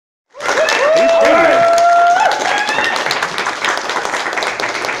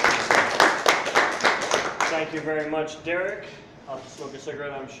you very much, Derrick. I'll have to smoke a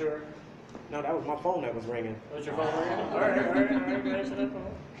cigarette, I'm sure. No, that was my phone that was ringing. That was your phone ringing? All right, guys.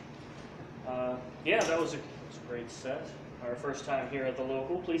 Yeah, that was a great set. Our first time here at the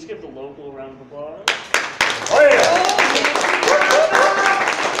local. Please give the local a round of applause. Oh, yeah!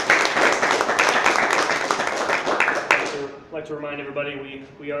 I'd like to remind everybody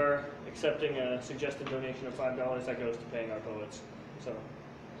we are accepting a suggested donation of $5 that goes to paying our poets. So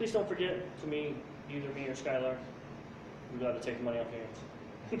please don't forget to me, either me or Skylar. We've got to take the money off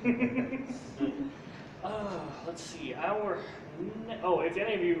your hands. Let's see. If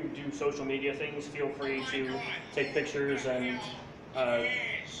any of you do social media things, feel free to take pictures and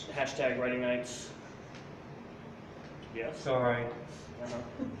hashtag writing nights. Yes? Sorry.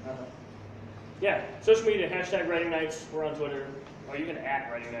 Yeah, social media, hashtag writing nights. We're on Twitter. Oh, you can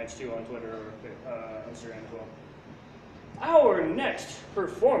 @ writing nights too on Twitter or Instagram as well. Our next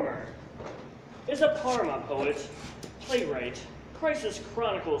performer is a Parma poet, playwright, Crisis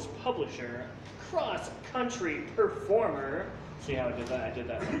Chronicles publisher, cross-country performer. See how I did that? I did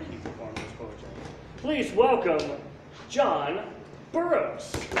that when he performed his poetry. Please welcome John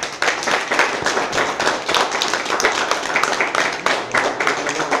Burroughs.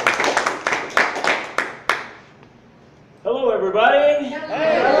 Hello, everybody.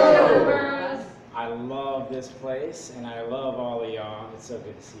 Hello. I love this place, and I love all of y'all. It's so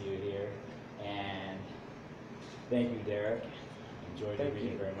good to see you here. And thank you, Derrick. Enjoyed your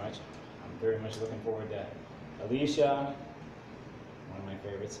reading very much. I'm very much looking forward to Alicia, one of my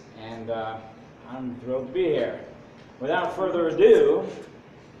favorites, and I'm thrilled to be here. Without further ado,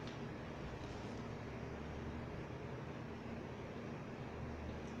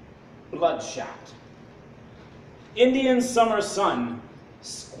 Bloodshot. Indian summer sun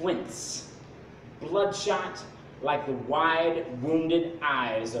squints, bloodshot like the wide, wounded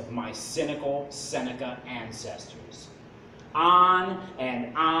eyes of my cynical Seneca ancestors. On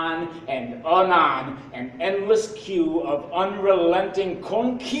and on and on, an endless queue of unrelenting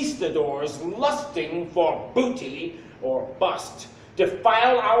conquistadors lusting for booty or bust,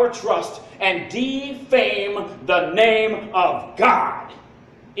 defile our trust and defame the name of God.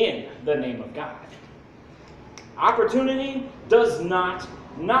 In the name of God. Opportunity does not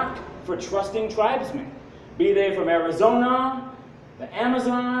knock for trusting tribesmen, be they from Arizona, the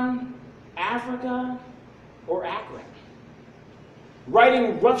Amazon, Africa, or Akron.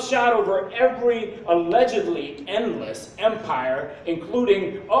 Writing roughshod over every allegedly endless empire,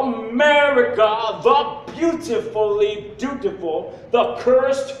 including America, the beautifully dutiful, the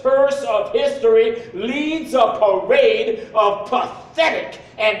cursed hearse of history, leads a parade of pathetic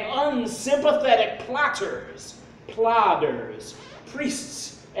and unsympathetic plotters, plodders,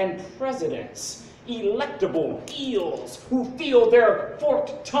 priests, and presidents, electable eels who feel their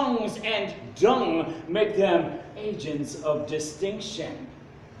forked tongues and dung make them agents of distinction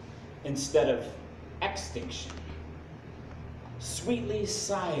instead of extinction. Sweetly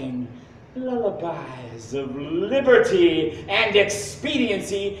sighing lullabies of liberty and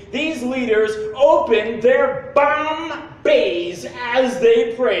expediency, these leaders open their bomb bays as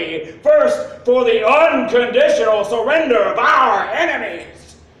they pray, first for the unconditional surrender of our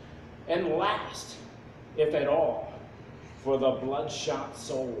enemies, and last, if at all, for the bloodshot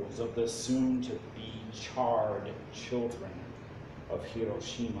souls of the soon-to-be charred children of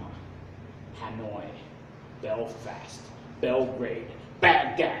Hiroshima, Hanoi, Belfast, Belgrade,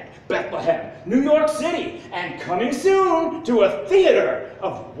 Baghdad, Bethlehem, New York City, and coming soon to a theater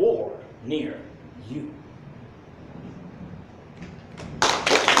of war near you.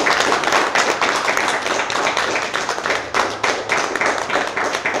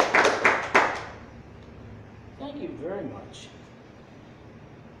 Thank you very much.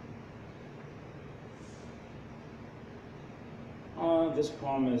 This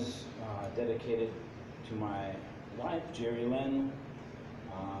poem is dedicated to my wife, Jerry Lynn.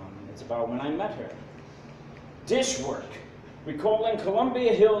 It's about when I met her. Dishwork, recalling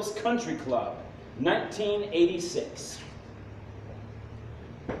Columbia Hills Country Club, 1986.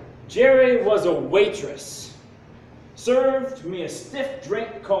 Jerry was a waitress. Served me a stiff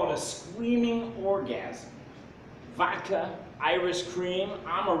drink called a screaming orgasm. Vodka, Irish cream,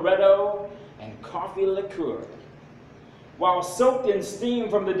 amaretto, and coffee liqueur. While soaked in steam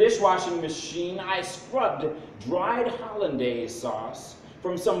from the dishwashing machine, I scrubbed dried hollandaise sauce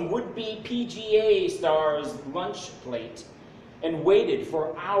from some would-be PGA star's lunch plate and waited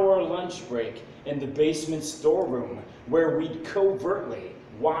for our lunch break in the basement storeroom where we'd covertly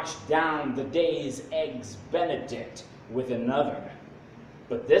wash down the day's eggs Benedict with another.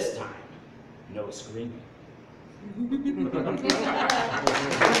 But this time, no screaming.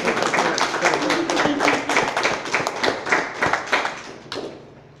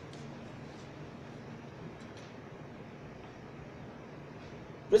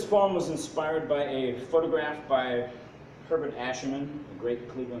 This poem was inspired by a photograph by Herbert Asherman, a great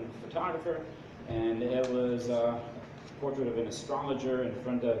Cleveland photographer, and it was a portrait of an astrologer in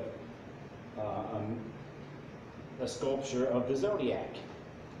front of a sculpture of the zodiac.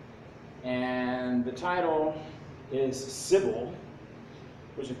 And the title is Sybil,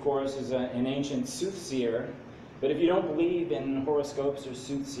 which of course is an ancient soothsayer. But if you don't believe in horoscopes or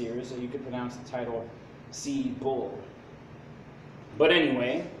soothsayers, you could pronounce the title Bull. But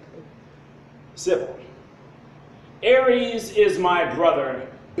anyway, Sybil. Aries is my brother,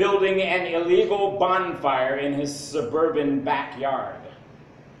 building an illegal bonfire in his suburban backyard.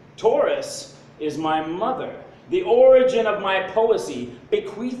 Taurus is my mother, the origin of my poesy,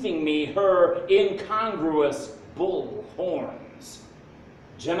 bequeathing me her incongruous bull horns.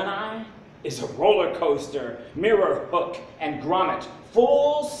 Gemini is a roller coaster, mirror hook and grommet,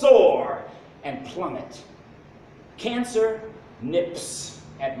 full soar and plummet. Cancer nips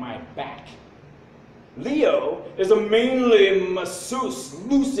at my back. Leo is a mainly masseuse,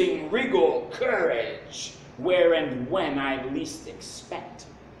 loosing regal courage, where and when I least expect.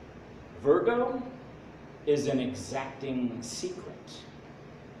 Virgo is an exacting secret.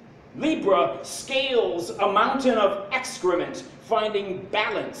 Libra scales a mountain of excrement, finding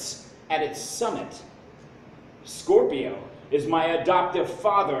balance at its summit. Scorpio is my adoptive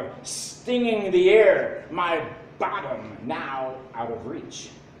father, stinging the air, my bottom now out of reach.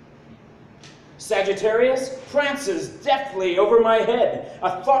 Sagittarius prances deftly over my head,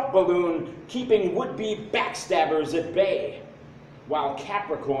 a thought balloon keeping would-be backstabbers at bay, while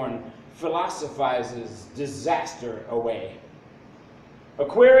Capricorn philosophizes disaster away.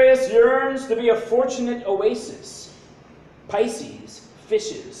 Aquarius yearns to be a fortunate oasis. Pisces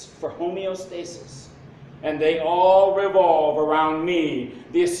fishes for homeostasis. And they all revolve around me,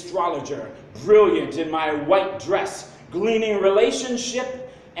 the astrologer, brilliant in my white dress, gleaning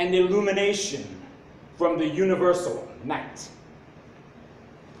relationship and illumination from the universal night.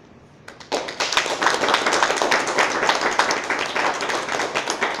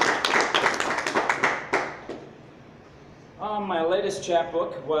 My latest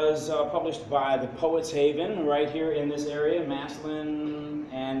chapbook was published by the Poets Haven right here in this area, Maslin,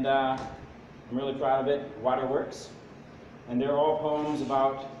 and I'm really proud of it, Waterworks. And they're all poems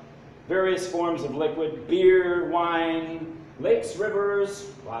about various forms of liquid, beer, wine, lakes, rivers,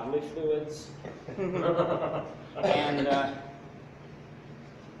 bodily fluids, and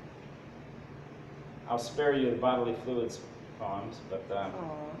I'll spare you the bodily fluids poems, but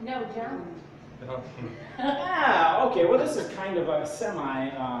No, don't. okay, well this is kind of a semi,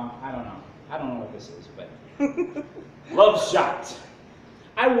 I don't know what this is, but Love Shot.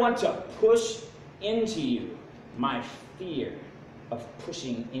 I want to push into you my fear of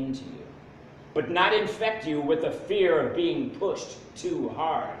pushing into you, but not infect you with the fear of being pushed too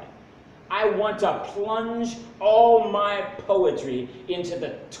hard. I want to plunge all my poetry into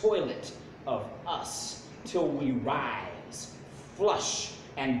the toilet of us till we rise, flush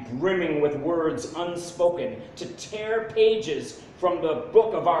and brimming with words unspoken, to tear pages from the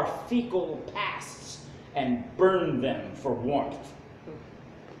book of our fecal pasts and burn them for warmth.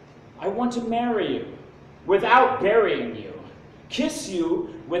 I want to marry you without burying you, kiss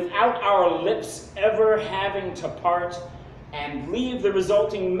you without our lips ever having to part, and leave the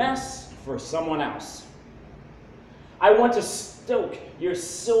resulting mess for someone else. I want to stoke your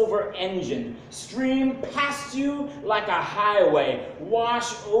silver engine, stream past you like a highway,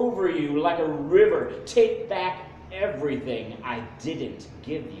 wash over you like a river, take back everything I didn't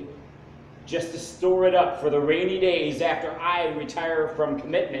give you, just to store it up for the rainy days after I retire from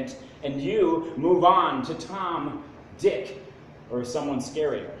commitment and you move on to Tom, Dick, or someone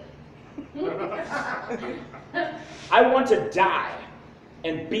scarier. I want to die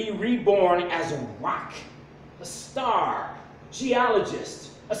and be reborn as a rock, a star,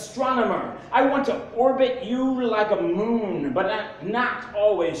 geologist, astronomer. I want to orbit you like a moon, but not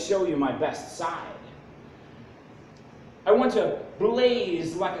always show you my best side. I want to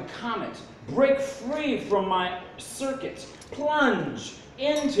blaze like a comet, break free from my circuit, plunge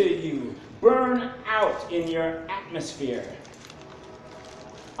into you, burn out in your atmosphere.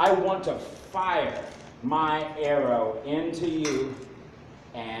 I want to fire my arrow into you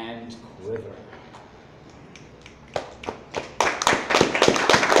and quiver.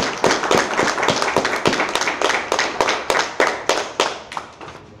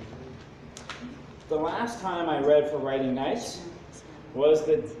 The last time I read for Writing Nights was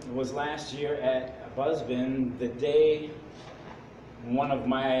last year at Buzzbin, the day one of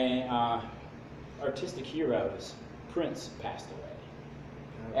my artistic heroes, Prince, passed away.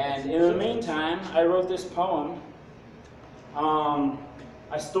 And in the meantime, I wrote this poem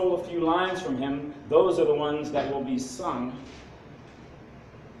I stole a few lines from him. Those are the ones that will be sung.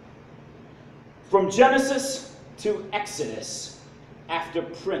 From Genesis to Exodus, after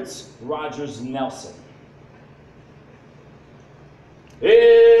Prince Rogers Nelson.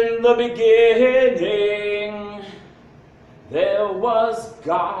 In the beginning, there was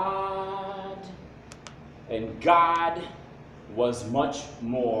God, and God was much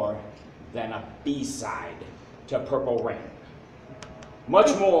more than a B-side to Purple Rain.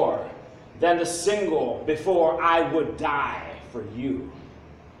 Much more than the single Before I Would Die for You.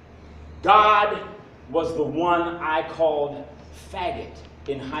 God was the one I called faggot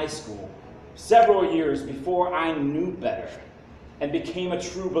in high school, several years before I knew better and became a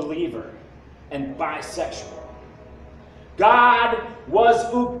true believer and bisexual. God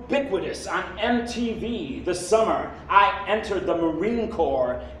was ubiquitous on MTV the summer I entered the Marine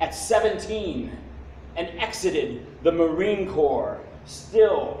Corps at 17 and exited the Marine Corps,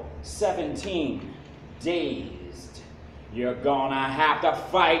 still 17, dazed. You're gonna have to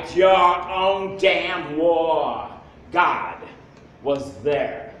fight your own damn war. God was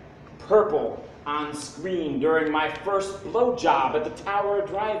there, purple on screen during my first blowjob at the Tower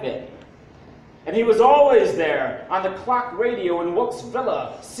Drive-In. And he was always there on the clock radio in Wilkes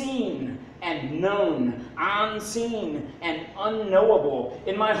Villa, seen and known, unseen and unknowable,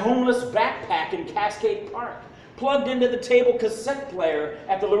 in my homeless backpack in Cascade Park, plugged into the table cassette player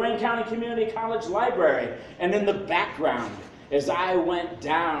at the Lorain County Community College Library, and in the background as I went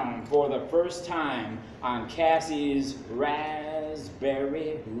down for the first time on Cassie's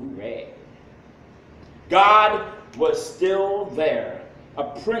Raspberry Beret. God was still there, a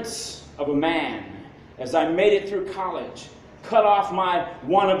prince of a man, as I made it through college, cut off my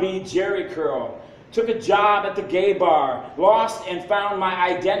wannabe Jerry curl, took a job at the gay bar, lost and found my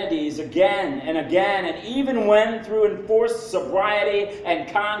identities again and again, and even when through enforced sobriety and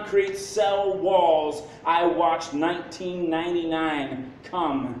concrete cell walls, I watched 1999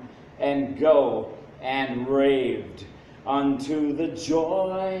 come and go and raved unto the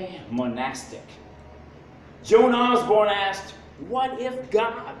joy monastic. Joan Osborne asked, what if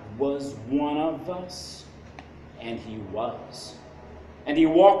God was one of us? And he was. And he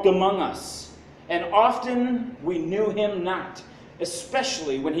walked among us. And often we knew him not,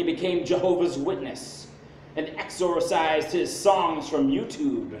 especially when he became Jehovah's Witness and exorcised his songs from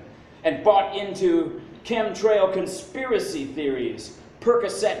YouTube and bought into chemtrail conspiracy theories,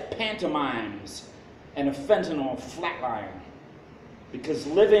 Percocet pantomimes, and a fentanyl flatline. Because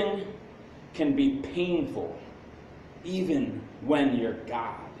living can be painful even when you're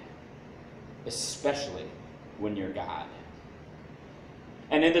God, especially when you're God.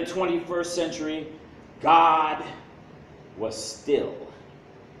 And in the 21st century, God was still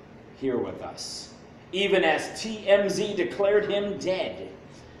here with us, even as TMZ declared him dead.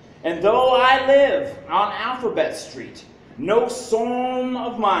 And though I live on Alphabet Street, no psalm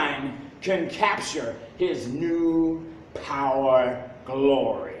of mine can capture his new power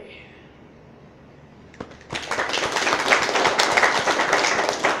glory.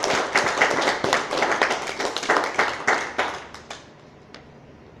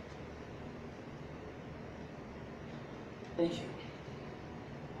 Thank you.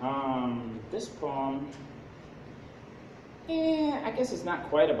 This poem, I guess it's not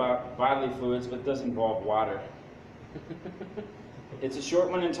quite about bodily fluids, but it does involve water. It's a short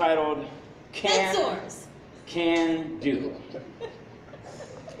one entitled Can Do.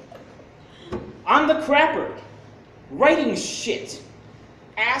 On the crapper, writing shit,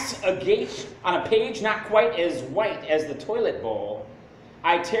 ass agape on a page not quite as white as the toilet bowl,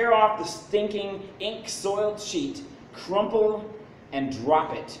 I tear off the stinking ink-soiled sheet, crumple and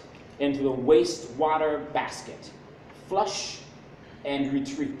drop it into the wastewater basket. Flush and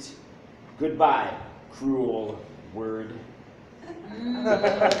retreat. Goodbye, cruel word.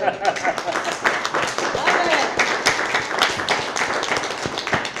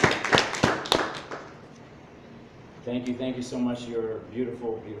 Thank you so much. You're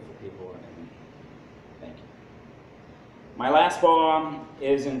beautiful, beautiful people. And thank you. My last poem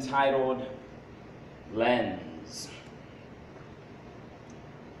is entitled Lens.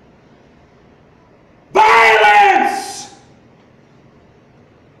 Violence!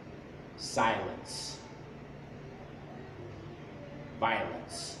 Silence.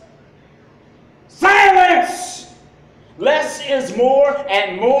 Violence. Silence! Less is more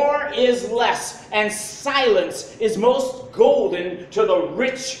and more is less, and silence is most golden to the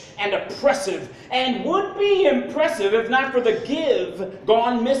rich and oppressive, and would be impressive if not for the give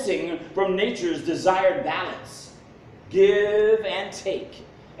gone missing from nature's desired balance. Give and take,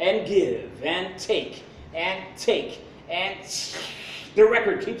 and give and take, and take, and The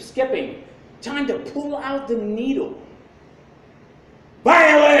record keeps skipping. Time to pull out the needle.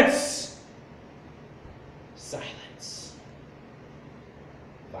 Violence! Silence.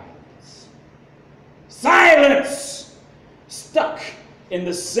 Violence. Silence! Stuck in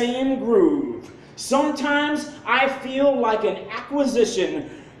the same groove. Sometimes I feel like an acquisition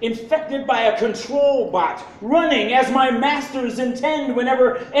infected by a control bot, running as my masters intend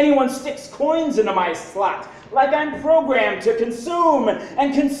whenever anyone sticks coins into my slot. Like I'm programmed to consume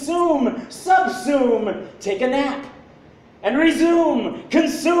and consume, subsume, take a nap, and resume,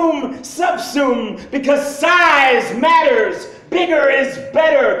 consume, subsume, because size matters. Bigger is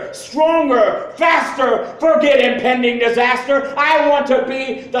better, stronger, faster. Forget impending disaster. I want to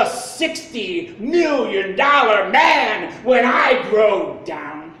be the $60 million man when I grow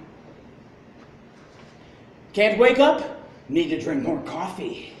down. Can't wake up? Need to drink more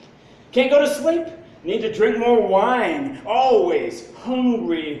coffee. Can't go to sleep? Need to drink more wine. Always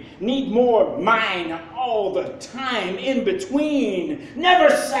hungry. Need more mine all the time in between. Never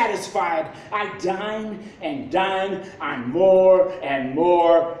satisfied. I dine and dine on more and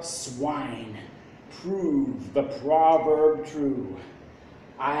more swine. Prove the proverb true.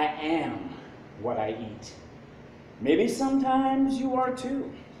 I am what I eat. Maybe sometimes you are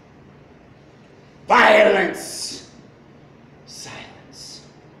too. Violence. Silence.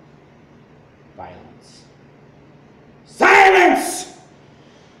 Violence. Silence!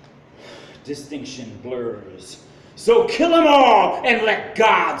 Distinction blurs. So kill them all and let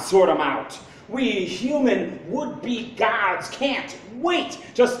God sort them out. We human would-be gods can't wait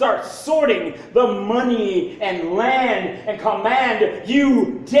to start sorting the money and land and command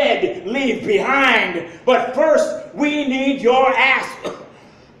you dead leave behind. But first, we need your ass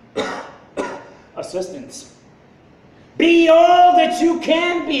assistance. Be all that you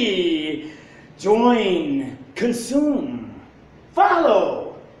can be. Join, consume,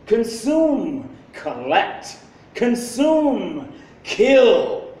 follow, consume, collect, consume,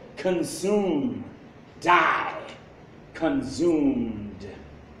 kill, consume, die, consumed,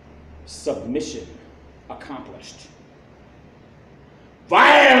 submission accomplished.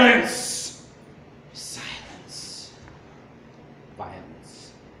 Violence! Silence.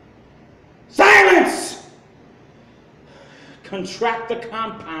 Violence. Silence! Contract the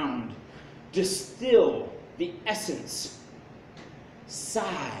compound. Distill the essence.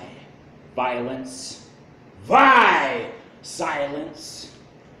 Sigh, violence. Vi, silence.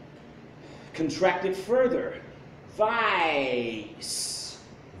 Contract it further. Vice,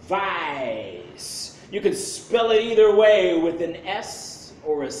 vice. You can spell it either way with an S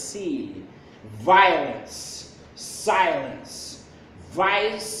or a C. Violence, silence,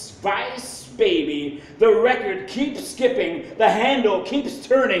 vice, vice, baby. The record keeps skipping. The handle keeps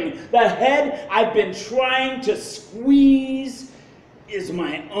turning. The head I've been trying to squeeze is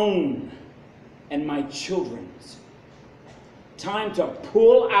my own and my children's. Time to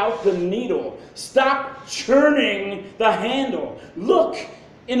pull out the needle. Stop churning the handle. Look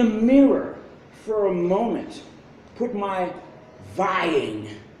in a mirror for a moment. Put my vying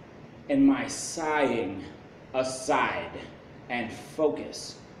and my sighing aside and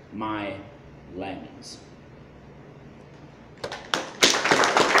focus my lens.